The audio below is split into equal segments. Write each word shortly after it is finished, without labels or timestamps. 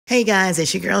Hey guys,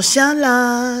 it's your girl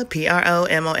Shala,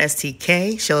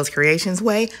 PromoSTK, Shala's Creations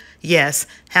Way. Yes,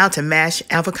 how to mash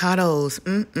avocados.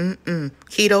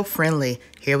 Keto friendly.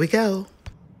 Here we go.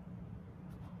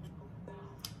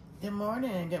 Good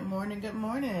morning, good morning, good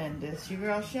morning. This is your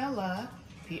girl Shala,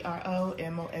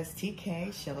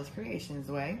 PromoSTK, Shala's Creations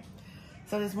Way.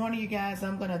 So this morning, you guys,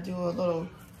 I'm gonna do a little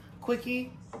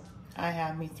quickie. I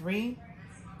have me 3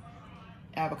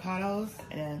 avocados,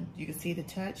 and you can see the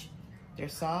touch. They're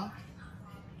soft.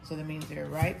 So that means they're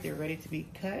ripe, they're ready to be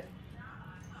cut.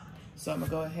 So I'm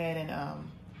gonna go ahead and,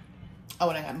 oh,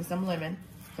 and I got me some lemon.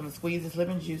 So I'm gonna squeeze this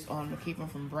lemon juice on to keep them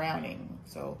from browning.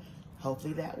 So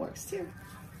hopefully that works too.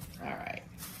 All right.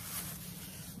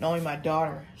 Normally my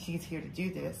daughter, she's here to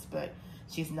do this, but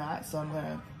she's not. So I'm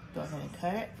gonna go ahead and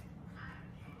cut it.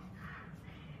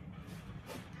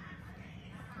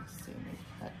 Let's see, let me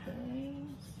cut those.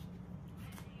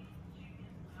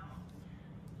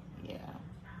 Yeah.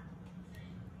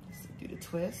 Do the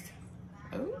twist.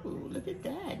 Oh, look at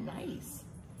that, nice.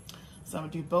 So I'm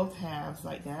gonna do both halves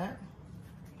like that.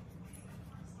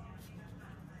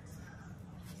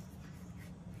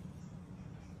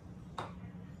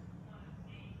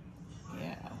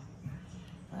 Yeah.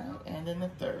 All right, and then the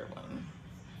third one.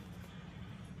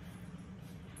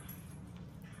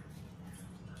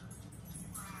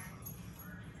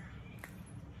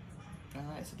 All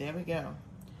right, so there we go.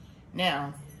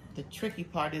 Now, the tricky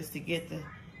part is to get the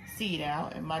seed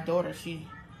out, and my daughter, she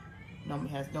normally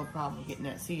has no problem getting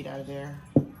that seed out of there.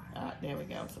 There we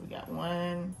go. So we got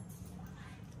 1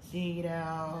 seed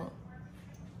out,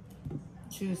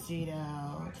 2 seed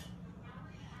out,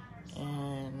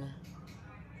 and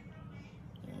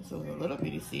so it was a little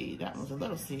bitty seed. That was a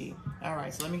little seed. All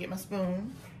right, so let me get my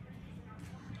spoon,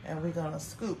 and we're gonna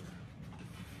scoop.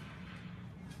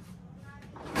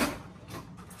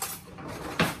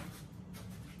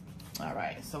 All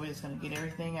right, so we're just gonna get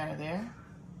everything out of there.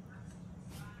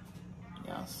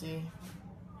 Y'all see?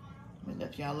 Let me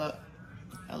lift y'all up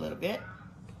a little bit.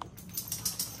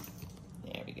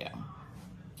 There we go.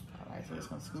 All right, so we're just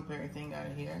gonna scoop everything out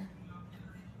of here.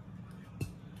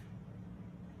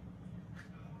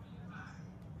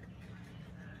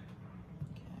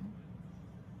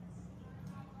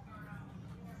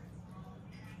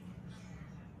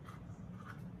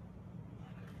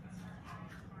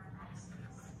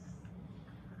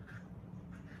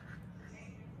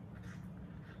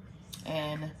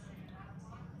 And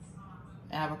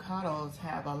avocados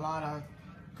have a lot of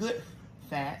good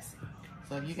fats.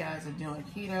 So if you guys are doing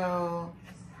keto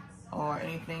or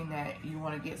anything that you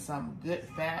want to get some good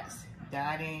fats,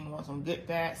 dieting, want some good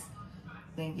fats,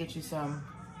 then get you some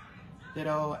good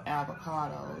old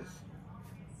avocados.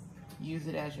 Use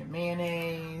it as your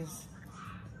mayonnaise.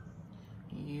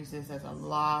 You use this as a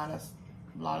lot of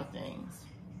things.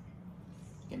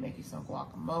 You can make you some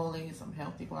guacamole, some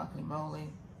healthy guacamole,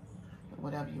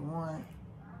 whatever you want.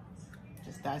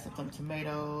 Just dice up some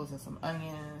tomatoes and some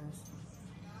onions.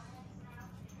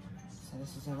 So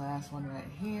this is the last one right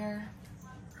here.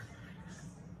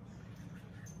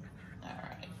 All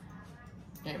right,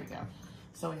 there we go.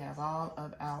 So we have all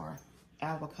of our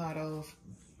avocados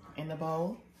in the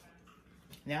bowl.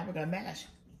 Now we're gonna mash.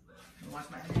 Wash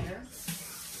my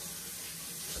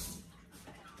hands.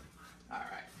 All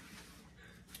right.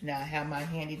 Now I have my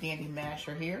handy dandy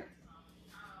masher here.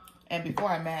 And before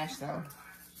I mash though,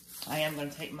 I am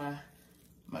gonna take my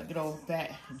good old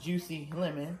fat juicy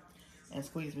lemon and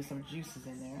squeeze me some juices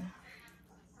in there.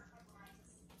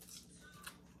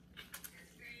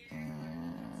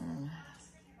 And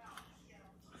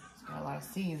it's got a lot of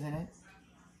seeds in it.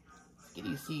 Let's get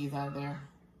these seeds out of there.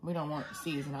 We don't want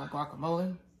seeds in our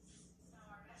guacamole.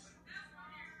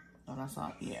 Oh, I saw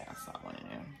one in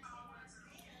there.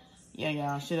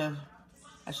 Yeah, I should have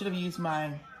used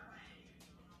my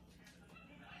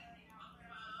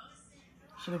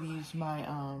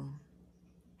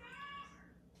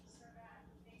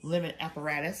lemon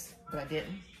apparatus, but I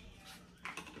didn't.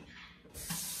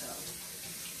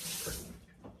 So.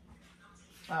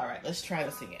 All right, let's try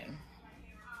this again.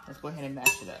 Let's go ahead and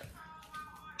mash it up.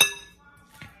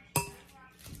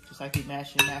 Just like you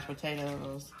mash your mashed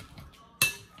potatoes.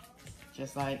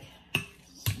 Just like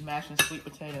mashing sweet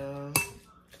potatoes.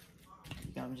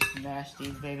 You're gonna just mash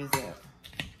these babies up.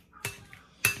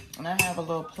 And I have a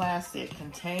little plastic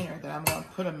container that I'm gonna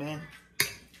put them in.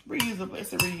 Reusable,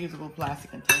 it's a reusable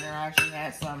plastic container. I actually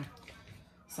had some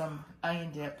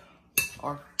onion dip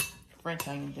or French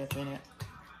onion dip in it.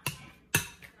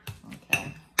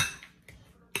 Okay.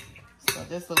 So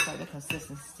this looks like the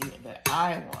consistency that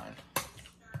I want.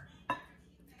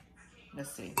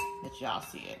 Let's see, let y'all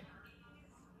see it.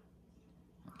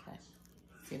 Okay,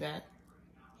 see that?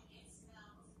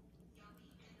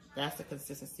 That's the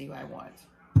consistency I want.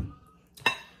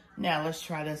 Now let's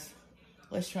try this.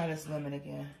 Let's try this lemon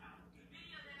again.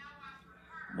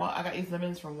 Well, I got these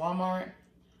lemons from Walmart,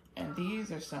 and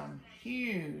these are some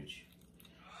huge.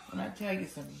 When I tell you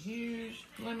some huge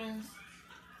lemons,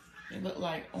 they look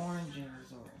like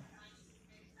oranges or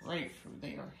grapefruit.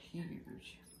 They are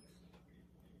huge.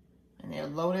 And they're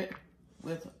loaded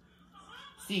with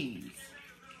seeds.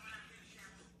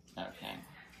 Okay.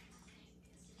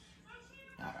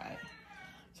 Alright.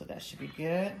 So that should be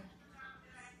good.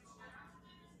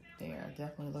 They are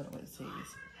definitely loaded with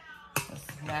seeds. Let's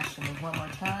mash them one more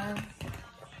time.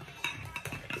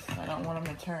 I don't want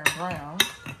them to turn brown.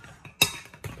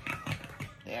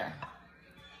 There.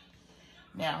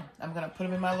 Now, I'm going to put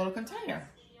them in my little container.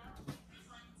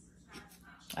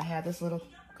 I have this little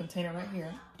container right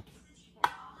here.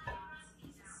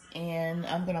 And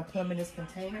I'm going to put them in this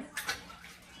container.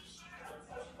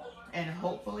 And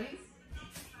hopefully,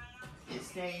 it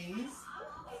stays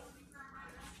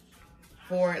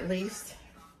for at least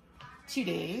 2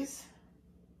 days.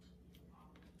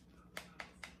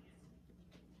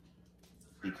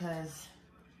 Because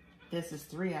this is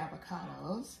 3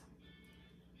 avocados.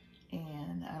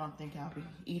 And I don't think I'll be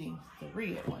eating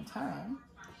 3 at one time.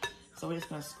 So we're just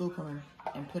going to scoop them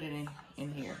and put it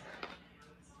in here.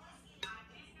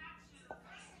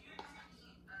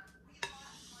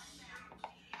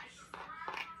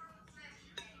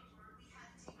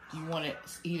 If you want it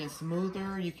even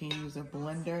smoother, you can use a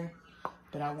blender.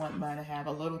 But I want mine to have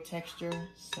a little texture.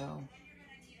 So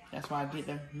that's why I did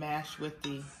the mash with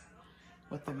the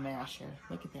masher.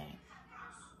 Look at that.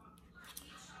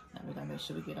 Now we gotta make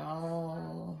sure we get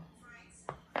all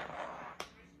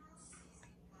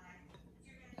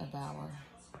of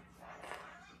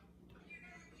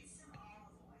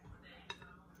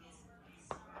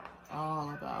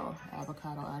our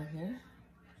avocado out of here.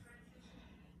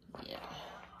 Yeah.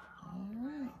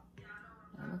 Alright.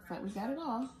 It looks like we got it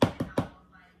all.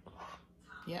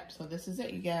 Yep, so this is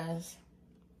it, you guys.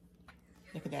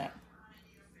 Look at that.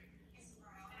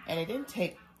 And it didn't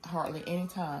take hardly any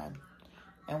time.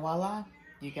 And voila,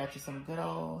 you got you some good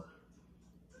old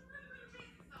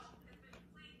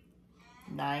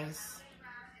nice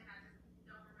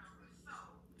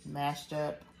mashed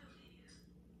up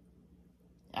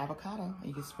avocado.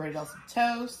 You can spread it on some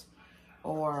toast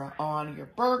or on your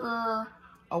burger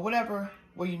or whatever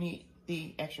where you need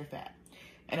the extra fat.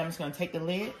 And I'm just going to take the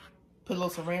lid, put a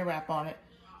little saran wrap on it,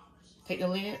 take the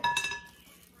lid.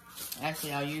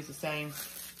 Actually, I'll use the same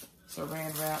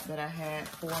saran wrap that I had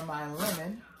for my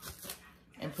lemon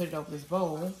and put it over this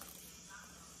bowl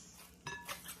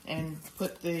and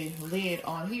put the lid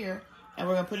on here, and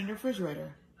we're going to put it in the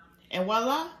refrigerator. And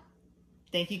voila!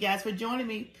 Thank you guys for joining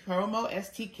me.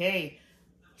 PromoSTK,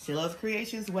 Sheila's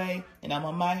Creations Way, and I'm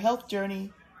on my health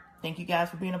journey. Thank you guys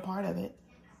for being a part of it.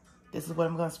 This is what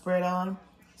I'm going to spread on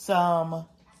some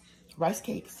rice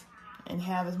cakes and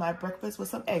have as my breakfast with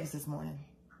some eggs this morning.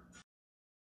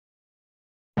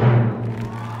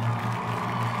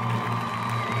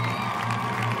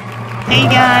 Hey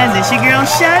guys, it's your girl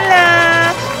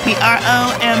Sheila,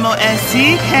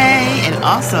 PromoSTK, and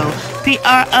also PromoSTK,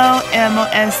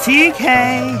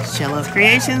 Sheila's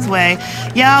Creations Way.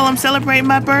 Y'all, I'm celebrating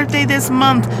my birthday this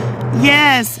month.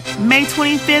 Yes, May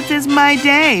 25th is my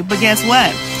day, but guess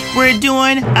what? We're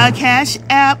doing a Cash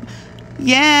App.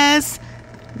 Yes,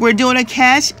 we're doing a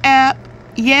Cash App.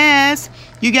 Yes,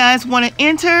 you guys want to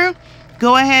enter?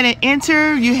 Go ahead and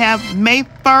enter. You have May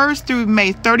 1st through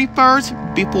May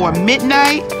 31st before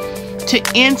midnight to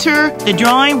enter. The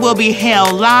drawing will be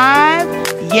held live.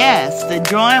 Yes, the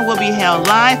drawing will be held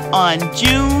live on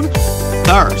June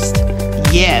 1st.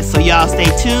 Yes, so y'all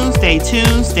stay tuned, stay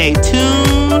tuned, stay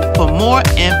tuned for more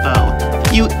info.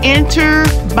 You enter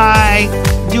by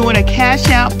doing a cash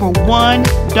out for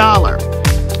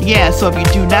 $1. Yeah, so if you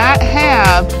do not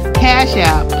have Cash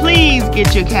App, please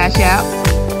get your Cash App.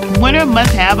 Winner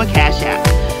must have a Cash App.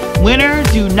 Winners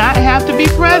do not have to be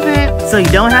present, so you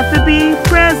don't have to be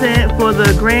present for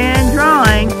the grand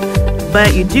drawing,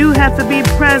 but you do have to be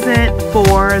present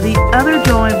for the other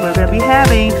drawings we're going to be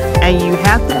having, and you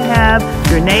have to have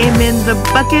your name in the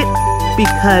bucket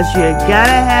because you got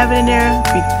to have it in there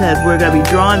because we're going to be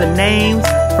drawing the names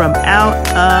from out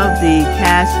of the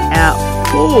Cash App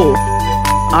pool.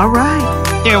 All right.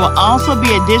 There will also be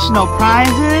additional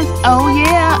prizes. Oh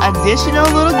yeah, additional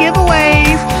little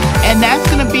giveaways. And that's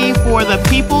going to be for the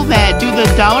people that do the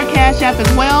dollar Cash App as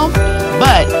well,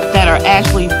 but that are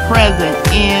actually present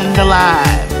in the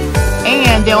live.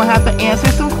 And they'll have to answer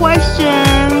some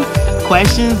questions.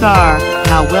 Questions are,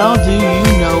 How well do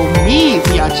you know me?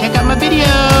 So y'all check out my video.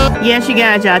 Yes, you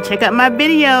guys, y'all check out my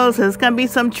videos. There's going to be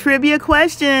some trivia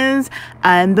questions.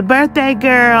 I'm the birthday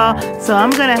girl, so I'm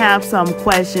going to have some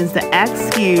questions to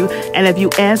ask you. And if you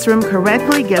answer them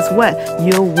correctly, guess what?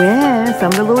 You'll win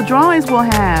some of the little drawings we'll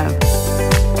have.